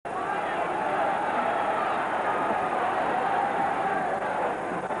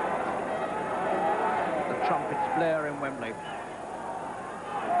flair in Wembley.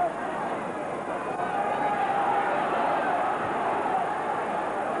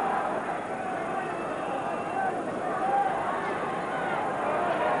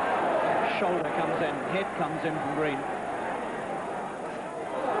 Shoulder comes in, head comes in from Green.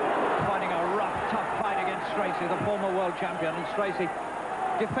 Fighting a rough, tough fight against Stracey, the former world champion, and Stracey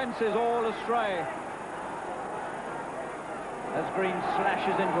defences all astray as Green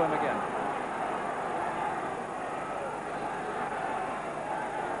slashes into him again.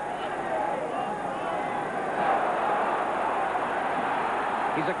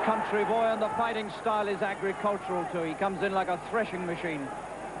 He's a country boy, and the fighting style is agricultural too. He comes in like a threshing machine.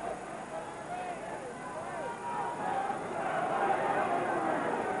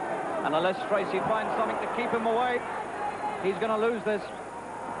 And unless Stracey finds something to keep him away, he's going to lose this.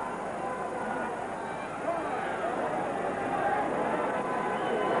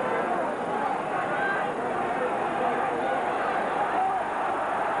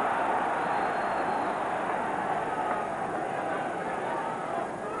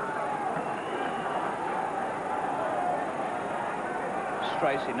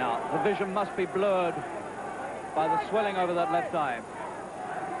 Stracey now. The vision must be blurred by the swelling over that left eye.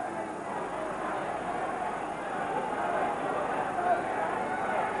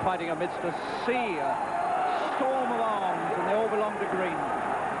 Fighting amidst a sea, a storm of arms, and they all belong to Green.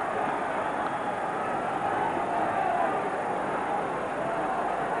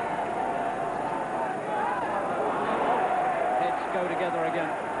 Heads go together again.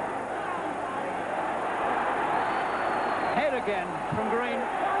 Head again from Green.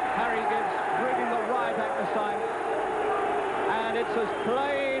 Harry Gibbs bringing the right back this time. And it's as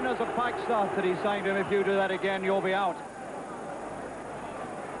plain as a pikestaff that he's saying to him, if you do that again, you'll be out.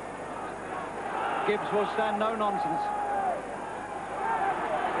 Gibbs will stand no nonsense.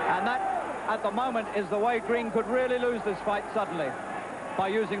 And that, at the moment, is the way Green could really lose this fight suddenly, by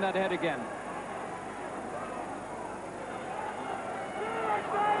using that head again.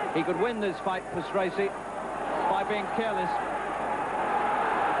 He could win this fight for Stracey by being careless.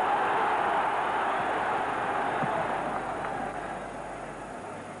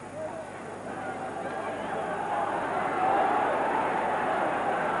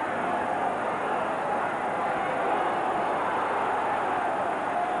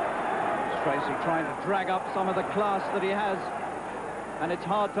 Stracey trying to drag up some of the class that he has, and it's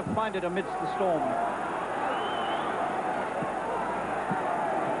hard to find it amidst the storm.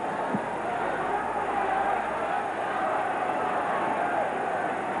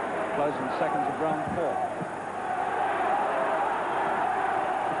 Closing seconds of round 4.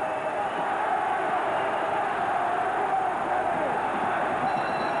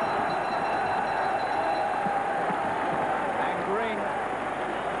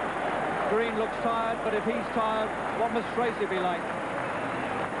 Green looks tired, but if he's tired, what must Stracey be like?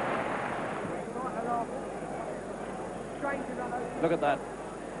 Look at that.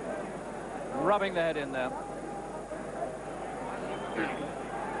 Rubbing the head in there.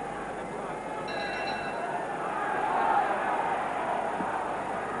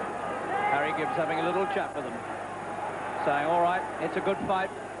 Harry Gibbs having a little chat with him, saying, all right, it's a good fight,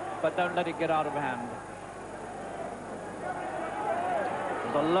 but don't let it get out of hand.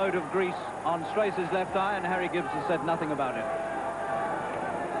 There's a load of grease on Stracey's left eye, and Harry Gibbs has said nothing about it.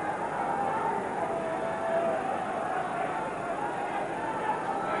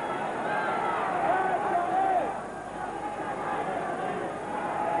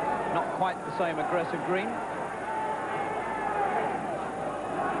 Not quite the same aggressive Green.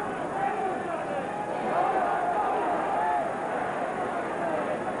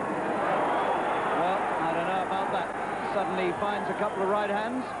 Suddenly he finds a couple of right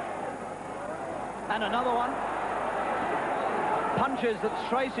hands. And another one. Punches that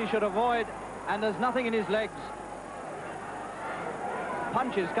Stracey should avoid, and there's nothing in his legs.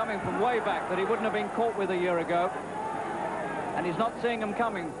 Punches coming from way back that he wouldn't have been caught with a year ago. And he's not seeing them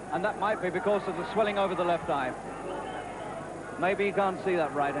coming, and that might be because of the swelling over the left eye. Maybe he can't see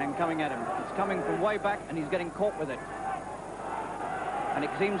that right hand coming at him. It's coming from way back, and he's getting caught with it. And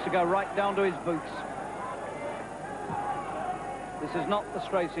it seems to go right down to his boots. This is not the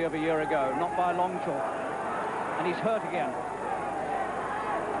Stracey of a year ago, not by a long chalk. And he's hurt again.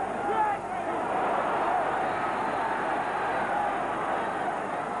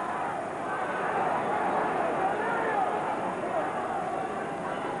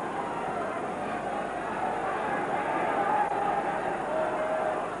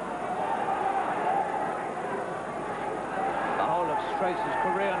 The whole of Stracey's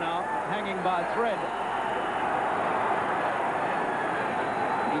career now hanging by a thread.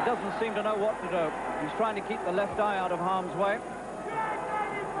 He doesn't seem to know what to do. He's trying to keep the left eye out of harm's way.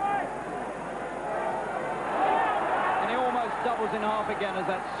 And he almost doubles in half again as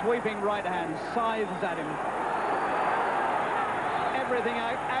that sweeping right hand scythes at him. Everything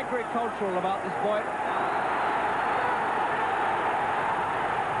agricultural about this boy.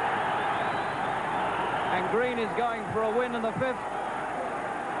 And Green is going for a win in the 5th.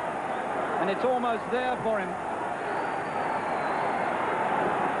 And it's almost there for him.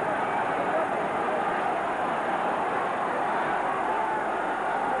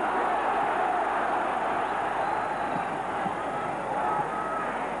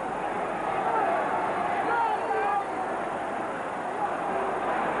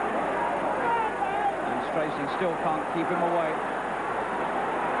 And Stracey still can't keep him away.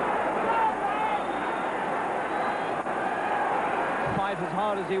 As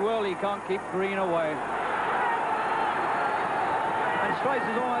hard as he will, he can't keep Green away. And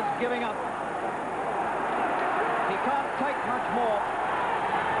Stracey's almost giving up. He can't take much more.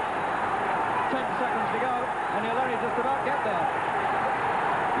 10 seconds to go, and he'll only just about get there.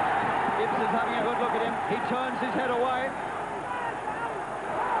 Gibbs is having a good look at him. He turns his head away.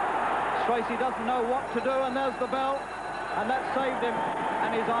 Stracey doesn't know what to do, and there's the bell. And that saved him,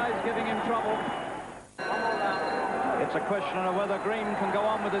 and his eye's giving him trouble. It's a question of whether Green can go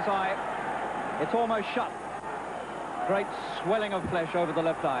on with his eye. It's almost shut. Great swelling of flesh over the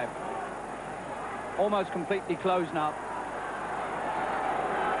left eye. Almost completely closed now.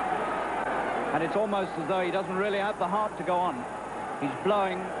 And it's almost as though he doesn't really have the heart to go on. He's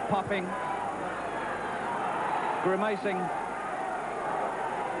blowing, puffing, grimacing.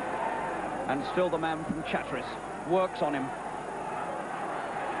 And still the man from Chatteris works on him.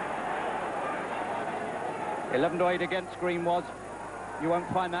 11-8 against Green was. You won't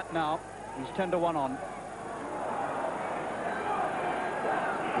find that now. He's 10-1 on.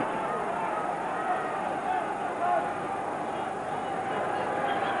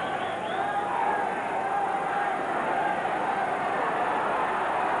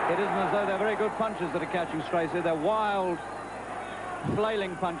 It isn't as though they're very good punches that are catching Stracey. They're wild,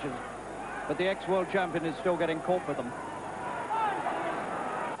 flailing punches. But the ex-world champion is still getting caught with them.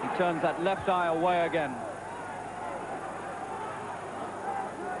 He turns that left eye away again.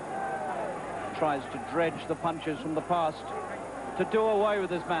 Tries to dredge the punches from the past to do away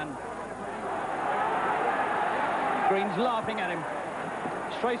with this man. Green's laughing at him.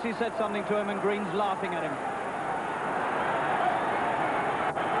 Stracey said something to him and Green's laughing at him.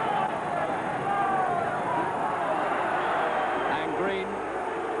 And Green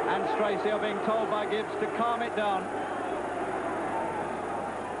and Stracey are being told by Gibbs to calm it down.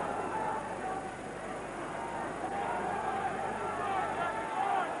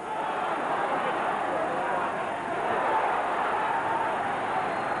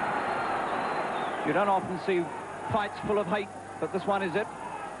 You don't often see fights full of hate, but this one is it.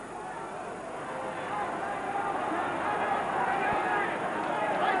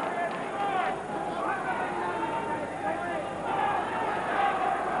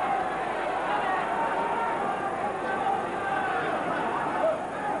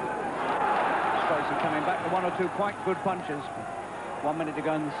 Stracey coming back to 1 or 2 quite good punches. 1 minute to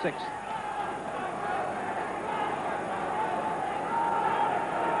go in the 6th.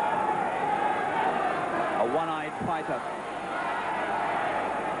 One-eyed fighter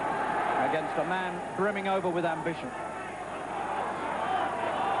against a man brimming over with ambition.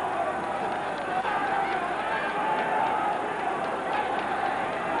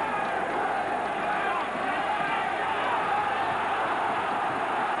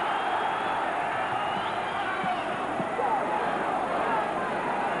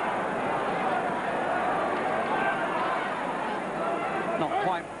 Not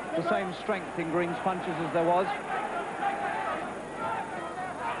quite the same strength in Green's punches as there was.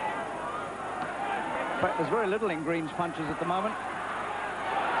 In fact, there's very little in Green's punches at the moment.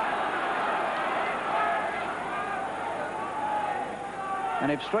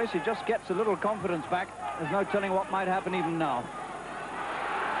 And if Stracey just gets a little confidence back, there's no telling what might happen even now.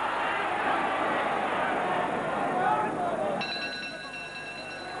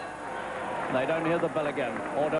 They don't hear the bell again. Or don't